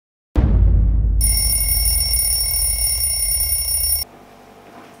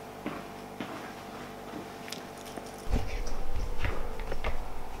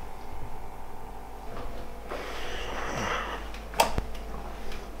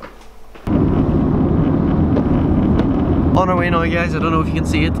On our way now, guys. I don't know if you can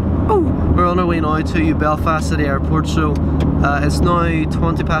see it. Oh, we're on our way now to Belfast City Airport. So it's now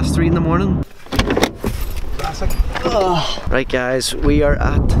 3:20 in the morning. Classic. Right, guys, we are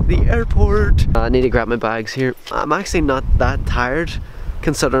at the airport. I need to grab my bags here. I'm actually not that tired,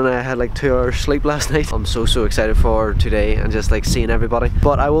 considering I had like 2 hours sleep last night. I'm so excited for today and just like seeing everybody.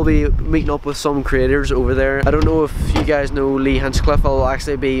 But I will be meeting up with some creators over there. I don't know if you guys know Lee Hinchcliffe. I'll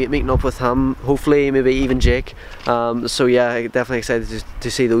actually be meeting up with him, hopefully maybe even Jake. So yeah, definitely excited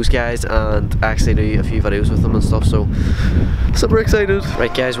to see those guys and actually do a few videos with them and stuff, so super excited.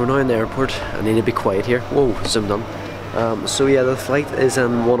 Right, guys, we're now in the airport. I need to be quiet here. Whoa, zoomed in. So yeah, the flight is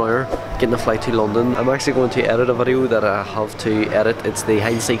in 1 hour, getting a flight to London. I'm actually going to edit a video that I have to edit. It's the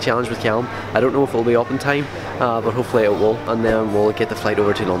hide and seek challenge with Callum. I don't know if it'll be up in time, but hopefully it will, and then we'll get the flight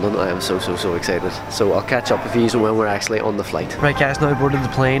over to London. I am so excited. So I'll catch up with you when we're actually on the flight. Right, guys, now boarded the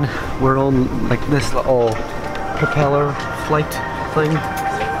plane. We're on like this little propeller flight thing.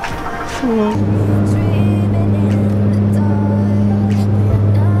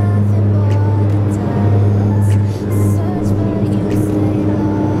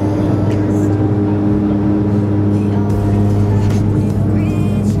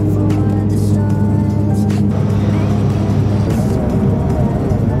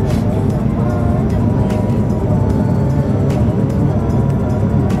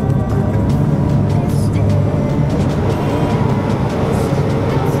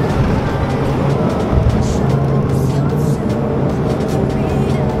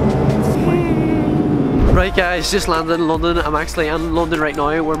 Right, guys, just landed in London. I'm actually in London right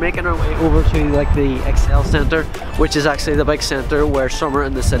now. We're making our way over to like the Excel Centre, which is actually the big centre where Summer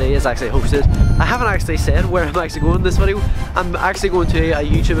in the City is actually hosted. I haven't actually said where I'm actually going in this video. I'm actually going to a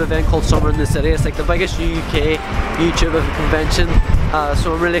YouTube event called Summer in the City. It's like the biggest UK YouTube convention,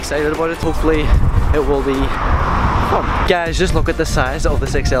 so I'm really excited about it. Hopefully it will be fun. Guys, just look at the size of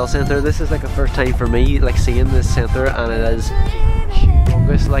this Excel Centre. This is like a first time for me, like seeing this centre, and it is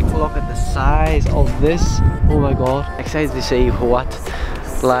humongous. Like, look at the size of this. Oh my god, excited to see what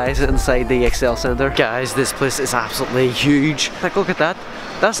lies inside the Excel Centre. Guys, this place is absolutely huge. Like, look at that.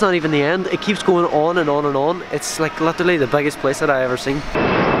 That's not even the end. It keeps going on and on and on. It's like literally the biggest place that I've ever seen.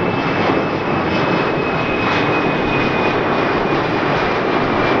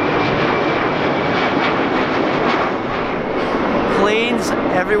 Planes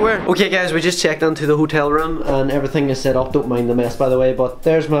everywhere. Okay, guys, we just checked into the hotel room and everything is set up. Don't mind the mess, by the way, but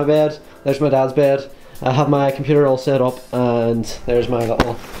there's my bed, there's my dad's bed. I have my computer all set up, and there's my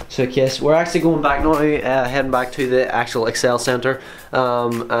little suitcase. We're actually going back now, heading back to the actual Excel Centre,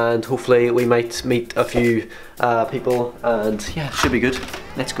 and hopefully we might meet a few people, and yeah, should be good.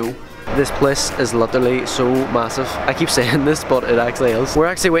 Let's go. This place is literally so massive. I keep saying this, but it actually is. We're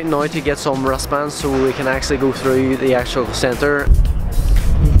actually waiting now to get some wristbands so we can actually go through the actual centre.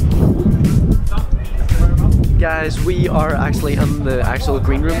 Guys, we are actually in the actual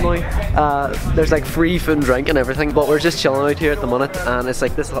green room now. There's like free food and drink and everything, but we're just chilling out here at the minute, and it's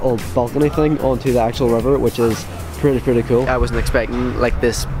like this little balcony thing onto the actual river, which is pretty cool. I wasn't expecting like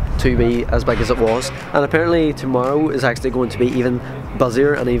this to be as big as it was, and apparently tomorrow is actually going to be even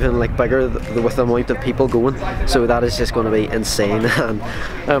busier and even like bigger with the amount of people going, so that is just going to be insane. And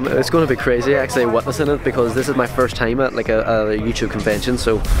it's going to be crazy actually witnessing it, because this is my first time at like a YouTube convention,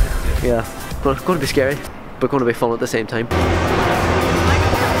 so yeah, it's going to be scary but going to be fun at the same time.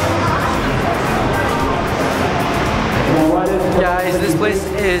 Guys, this place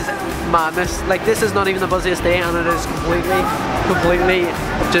is madness. Like, this is not even the busiest day, and it is completely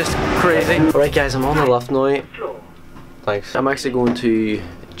just crazy. Alright, guys, I'm on the lift now. Thanks. I'm actually going to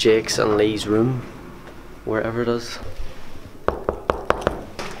Jake's and Lee's room, wherever it is.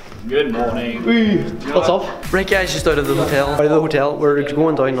 Good morning. What's up? Right, guys, just out of the hotel. We're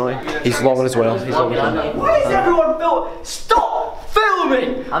going down now. He's vlogging as well. He's vlogging. Why is everyone filming? Stop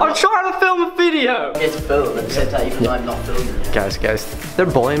filming! I'm trying to film a video! It's filmed at the same time, even though I'm not filming. Guys, they're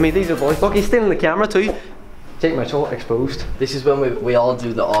bullying me. These are bullies. Look, he's stealing the camera too. Jake Mitchell exposed. This is when we all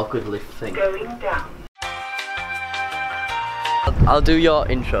do the awkward lift thing. Going down. I'll do your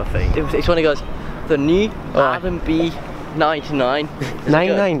intro thing. It's when it goes, the new Adam B 99.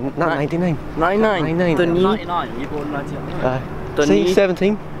 99, not 99. 99. The new 99. You born 99. The new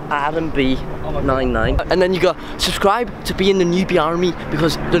 17. Adam B 99. And then you go subscribe to be in the newbie army,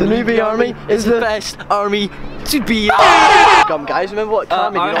 because the newbie army is the best army to be. Gum, guys, remember what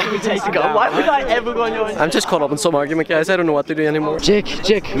Carmen did? We take the gum. Why would I ever go on your? I'm just caught up in some argument, guys. I don't know what to do anymore.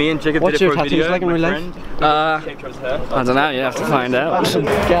 Jake. Me and Jacob what's did your it for a video. Like in real life? I don't know. You have to find out.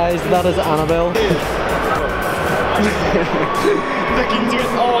 Guys, that is Annabelle. Look into his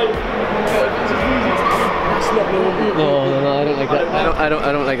eye. Oh, I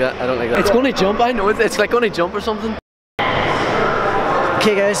don't like that. I don't like that. It's gonna jump. I know it's like gonna jump or something.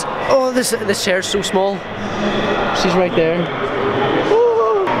 Okay, guys. Oh, this chair's so small. She's right there.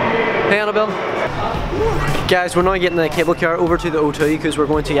 Woo. Hey, Annabelle. Guys, we're now getting the cable car over to the O2 because we're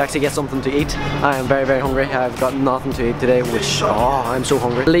going to actually get something to eat. I am very, very hungry. I've got nothing to eat today, which, oh, I'm so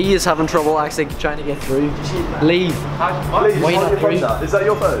hungry. Lee is having trouble actually trying to get through. Lee, why are you not through? Is that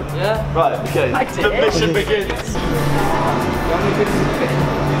your phone? Yeah. Right, okay. The mission begins.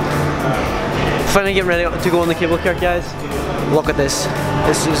 Finally getting ready to go on the cable car, guys. Look at this.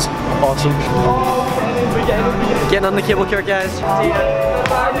 This is awesome. Getting on the cable car, guys.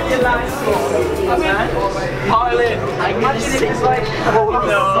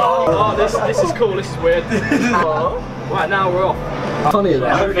 Oh, this is cool. This is weird. Right now we're off. Funny is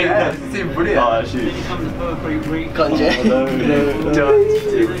that? Yeah, it's brilliant. Oh, shoot.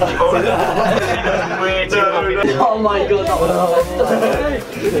 Oh my god, that was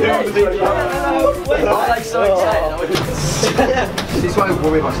I'm like so excited. This won't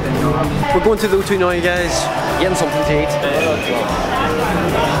worry much then. We're going to the O2 now, you guys. Getting something to eat.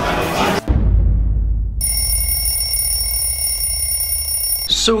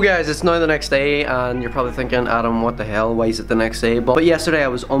 So guys, it's now the next day and you're probably thinking, Adam, what the hell, why is it the next day? But yesterday I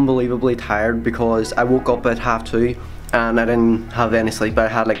was unbelievably tired because I woke up at 2:30 and I didn't have any sleep. I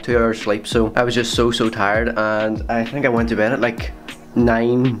had like 2 hours sleep, so I was just so tired, and I think I went to bed at like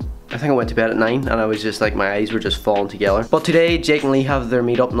 9. I think I went to bed at 9 and I was just like, my eyes were just falling together. But today Jake and Lee have their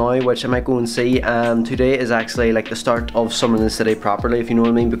meetup now, which I might go and see, and today is actually like the start of Summer in the City properly, if you know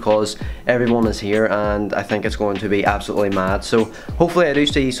what I mean, because everyone is here and I think it's going to be absolutely mad. So hopefully I do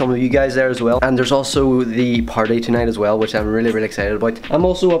see some of you guys there as well. And there's also the party tonight as well, which I'm really excited about. I'm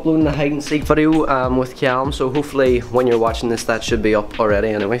also uploading the hide and seek video with Callum, so hopefully when you're watching this that should be up already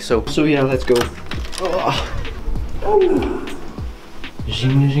anyway. So yeah, let's go.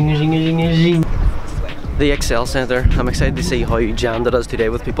 The Excel Centre. I'm excited to see how jammed it is today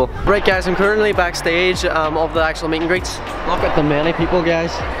with people. Right guys, I'm currently backstage of the actual meet and greets. Look at the many people,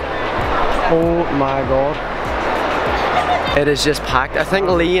 guys. Oh my god. It is just packed. I think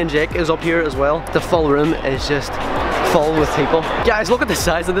Lee and Jake is up here as well. The full room is just full with people. Guys, look at the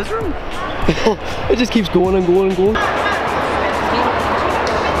size of this room. It just keeps going and going and going.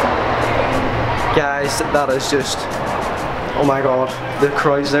 Guys, that is just, oh my god, the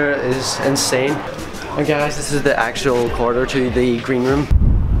crowds there is insane. And guys, this is the actual corridor to the green room.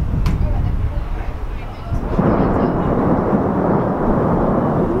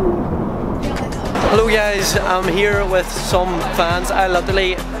 Hello guys, I'm here with some fans.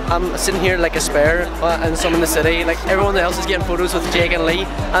 I'm sitting here like a spare and some in the city. Like everyone else is getting photos with Jake and Lee,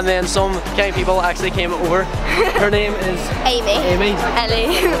 and then some kind of people actually came over. Her name is Amy.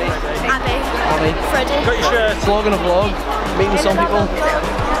 Ellie. Abby. Freddie. Vlogging a vlog, meeting some people,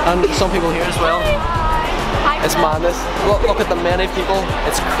 and some people here as well. It's madness. Look at the many people.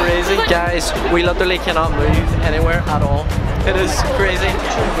 It's crazy. Guys, we literally cannot move anywhere at all. It is crazy.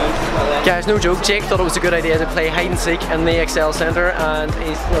 Guys, no joke, Jake thought it was a good idea to play hide and seek in the Excel Centre, and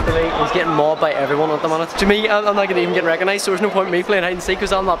he's getting mobbed by everyone at the minute. To me, I'm not going to even get recognised, so there's no point in me playing hide and seek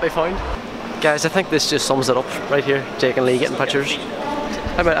because I'll not be found. Guys, I think this just sums it up right here. Jake and Lee getting pictures.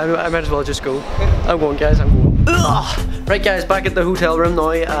 I might as well just go. I'm going, guys, I'm going. Ugh. Right guys, back at the hotel room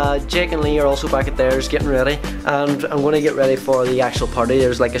now. Jake and Lee are also back at theirs getting ready, and I'm going to get ready for the actual party.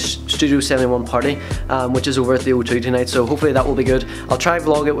 There's like a Studio 71 party which is over at the O2 tonight, so hopefully that will be good. I'll try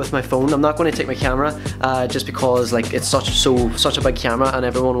vlog it with my phone. I'm not going to take my camera just because like it's such a big camera and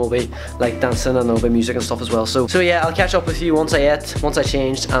everyone will be like dancing and there'll be music and stuff as well. So yeah, I'll catch up with you once I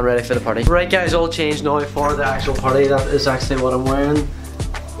changed and ready for the party. Right guys, all changed now for the actual party. That is actually what I'm wearing.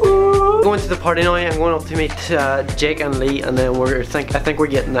 Going to the party now. I'm going up to meet Jake and Lee, and then I think we're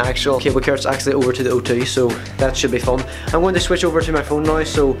getting the actual cable carts actually over to the O2, so that should be fun. I'm going to switch over to my phone now,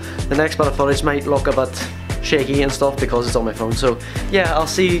 so the next bit of footage might look a bit shaky and stuff because it's on my phone. So yeah, I'll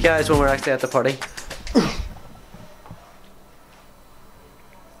see you guys when we're actually at the party.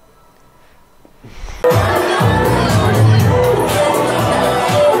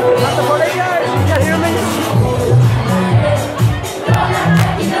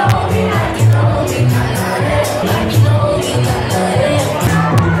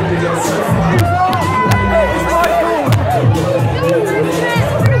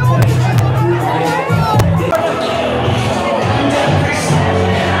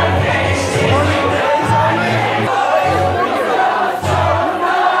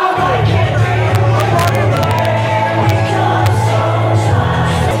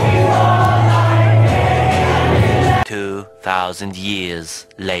 Thousand years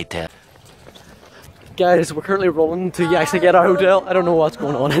later. Guys, we're currently rolling to actually get our hotel. I don't know what's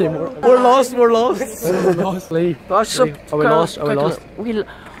going on anymore. We're lost, we're lost. We're lost, Lee. Are we lost? Are we lost?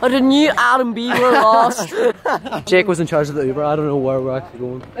 I the new Adam B, we're lost. Jake was in charge of the Uber. I don't know where we're actually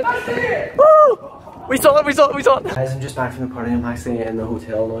going. Woo! We saw it, we saw it, we saw it. Guys, I'm just back from the party. I'm actually in the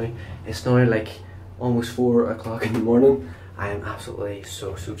hotel now. It's now like almost 4 o'clock in the morning. I am absolutely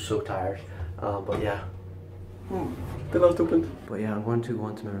so tired. But yeah. The lift opened. But yeah, I'm going to go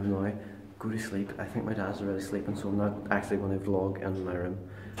into my room now. Go to sleep. I think my dad's already sleeping, so I'm not actually going to vlog in my room.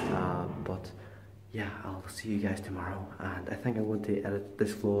 But yeah, I'll see you guys tomorrow, and I think I'm going to edit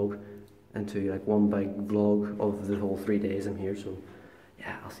this vlog into like one big vlog of the whole 3 days I'm here. So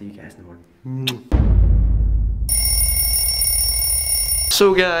yeah, I'll see you guys in the morning.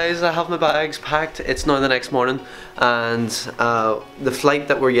 So guys, I have my bags packed. It's now the next morning, and the flight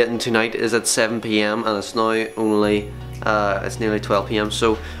that we're getting tonight is at 7 PM and it's now only it's nearly 12 PM,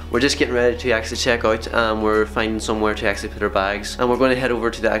 so we're just getting ready to actually check out, and we're finding somewhere to actually put our bags, and we're going to head over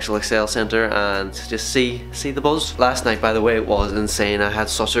to the actual Excel Centre and just see the buzz. Last night, by the way, it was insane. I had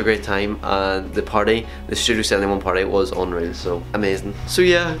such a great time, and the party, the Studio 71 party, was unreal, so amazing. So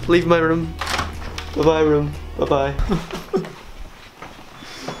yeah, leave my room. Bye bye room, bye bye.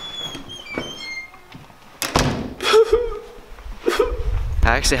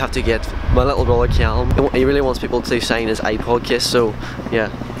 I actually have to get my little brother Callum. He really wants people to sign his iPod case, so yeah,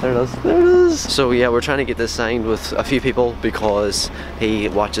 there it is, there it is. So yeah, we're trying to get this signed with a few people because he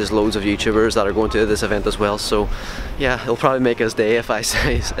watches loads of YouTubers that are going to this event as well. So yeah, he'll probably make his day if I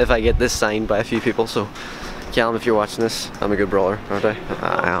get this signed by a few people. So Callum, if you're watching this, I'm a good brother, aren't I?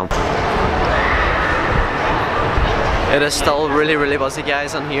 I am. It is still really busy,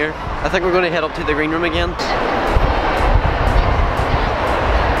 guys, in here. I think we're going to head up to the green room again.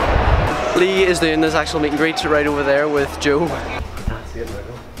 Lee is doing this actual meet and greet right over there with Joe.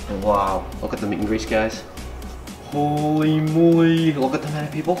 Wow, look at the meet and greets, guys. Holy moly, look at the many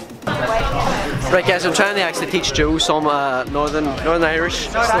people. Right guys, I'm trying to actually teach Joe some Northern Irish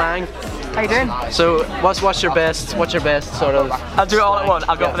slang. How you doing? So what's your best sort of? I'll do it all at once.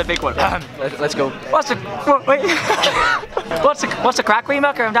 I'll go for the big one. Let's go. What's the crack, wee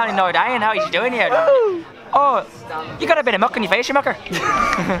mucker? I'm down in Northern Ireland. How are you doing here? Oh, you got a bit of muck on your face, you mucker.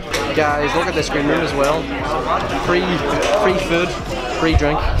 Guys, look at this green room as well. Free food, free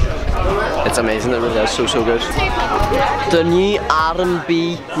drink. It's amazing, it really is so good. The new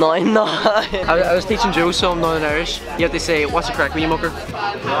R&B 99. I was teaching Joe some Northern Irish. You have to say, what's the crack, wee mucker?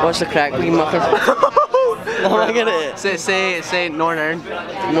 What's the crack, wee mucker? What am I gonna say Northern Ireland.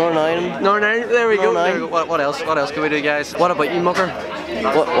 Northern Ireland. Northern Ireland, there we go. There we go. What else can we do, guys? What about you, mucker?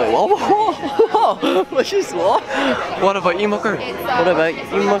 What? Wait, what? What is what? What about you, mucker? What about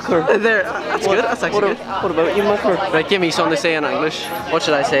you, mucker? There, that's good, that's actually good. What about you, mucker? Right, give me something to say in English. What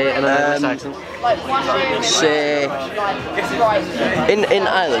should I say in an Irish accent? Say, in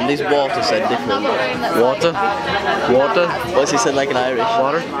Ireland, these water said different. Water? Water? What's he said like in Irish?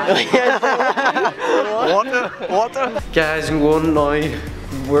 Water? Water? Guys,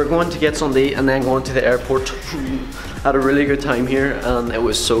 we're going to get something and then going to the airport. Had a really good time here, and it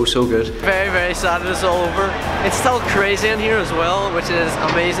was so good. Very sad that it's all over. It's still crazy in here as well, which is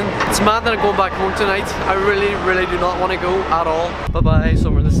amazing. It's mad that I'm going back home tonight. I really do not want to go at all. Bye bye,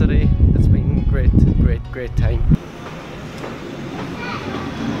 summer in the city. It's been great time.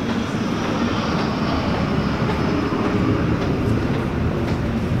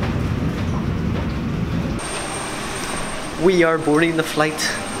 We are boarding the flight,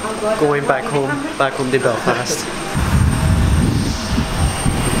 going back home to Belfast.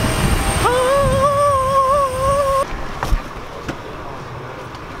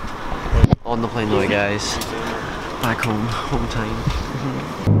 On the plane now, guys. Back home time.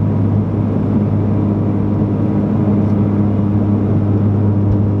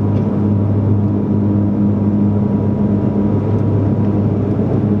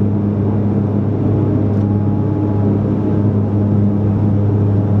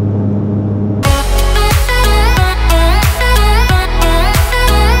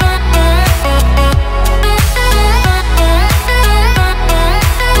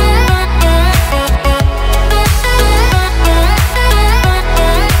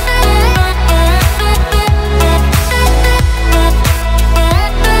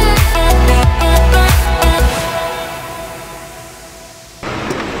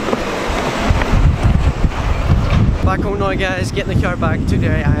 Back home now, guys, getting the car back to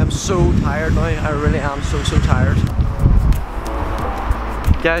Derry. I am so tired now, I really am so tired.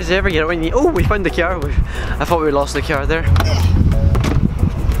 Guys, you ever get it when you... Oh, we found the car. I thought we lost the car there.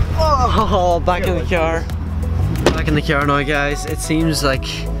 Oh, back in the car. Back in the car now, guys. It seems like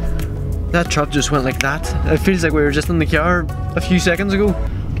That truck just went like that. It feels like we were just in the car a few seconds ago.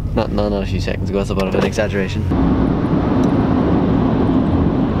 Not a few seconds ago, that's a bit of an exaggeration.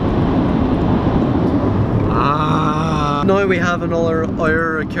 Now we have another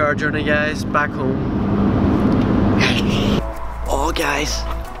hour car journey, guys, back home. Oh guys,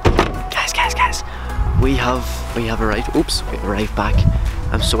 we have arrived. Oops, we arrived back.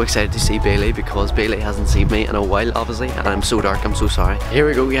 I'm so excited to see Bailey because Bailey hasn't seen me in a while, obviously, and I'm so dark, I'm so sorry. Here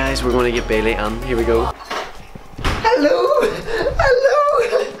we go, guys, we're going to get Bailey on. Here we go. Hello!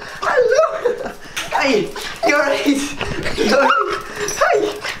 Hello! Hello! Hey, you alright? You alright? Hey,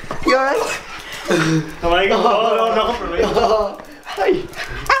 you alright? Am I going? Oh, no, not for me. Oh, hey!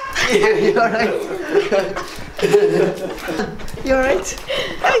 You alright? You alright?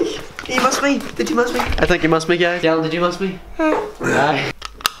 Hey! You must me? Did you must me? I think you must me, guys. Dylan, did you must me? Nah.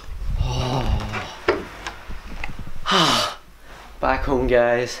 Back home,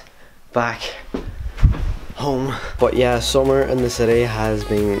 guys. Back home. But yeah, summer in the city has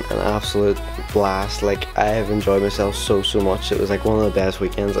been an absolute blast. Like, I have enjoyed myself so much. It was like one of the best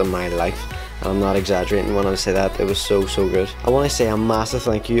weekends of my life. And I'm not exaggerating when I say that. It was so good. I want to say a massive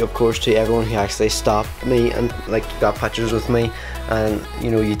thank you, of course, to everyone who actually stopped me and like got pictures with me, and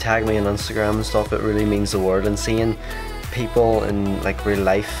you know, you tag me on Instagram and stuff. It really means the world. And seeing people in like real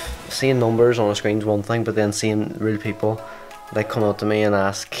life, seeing numbers on a screen is one thing, but then seeing real people like come up to me and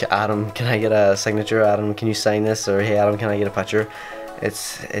ask, Adam, can I get a signature? Adam, can you sign this? Or hey Adam, can I get a picture?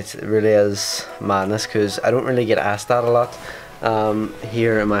 It really is madness, because I don't really get asked that a lot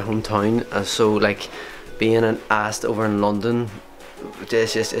here in my hometown. So like being asked over in London,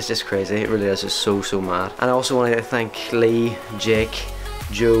 it's just crazy. It really is just so mad. And I also want to thank Lee, Jake,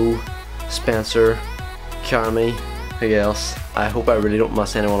 Joe, Spencer, Carmi, who else? I hope I really don't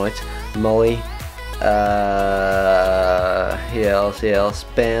miss anyone out. Molly, who else?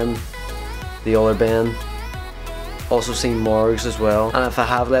 Ben, the other Ben. Also seen Morgs as well. And if I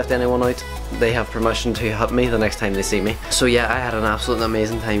have left anyone out, they have permission to help me the next time they see me. So yeah, I had an absolute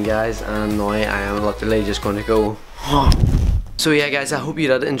amazing time, guys, and now I am literally just going to go So yeah, guys, I hope you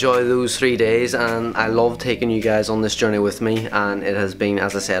did enjoy those 3 days, and I love taking you guys on this journey with me, and it has been,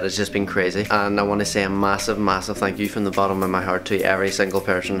 as I said, it's just been crazy. And I want to say a massive thank you from the bottom of my heart to every single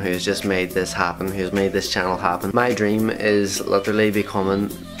person who's just made this happen, who's made this channel happen. My dream is literally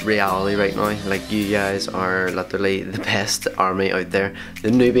becoming reality right now. Like, you guys are literally the best army out there. The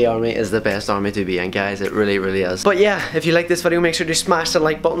newbie army is the best army to be in, guys. It really is. But yeah, if you like this video, make sure to smash the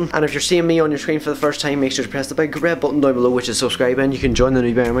like button, and if you're seeing me on your screen for the first time, make sure to press the big red button down below, which is subscribe, and you can join the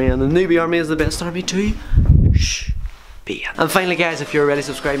newbie army, and the newbie army is the best army to be in. And finally, guys, if you're already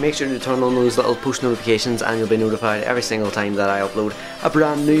subscribed, make sure to turn on those little post notifications, and you'll be notified every single time that I upload a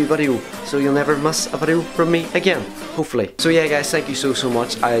brand new video, so you'll never miss a video from me again, hopefully. So yeah, guys, thank you so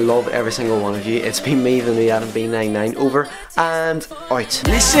much. I love every single one of you. It's been me, the new adambeales, over and out.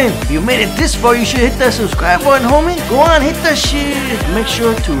 Listen, if you made it this far, you should hit that subscribe button, homie. Go on, hit that shit. Make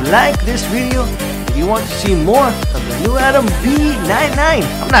sure to like this video if you want to see more of the new Adam B99.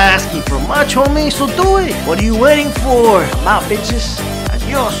 I'm not asking for much, homie, so do it. What are you waiting for? I'm out, bitches.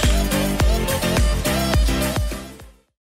 Adios.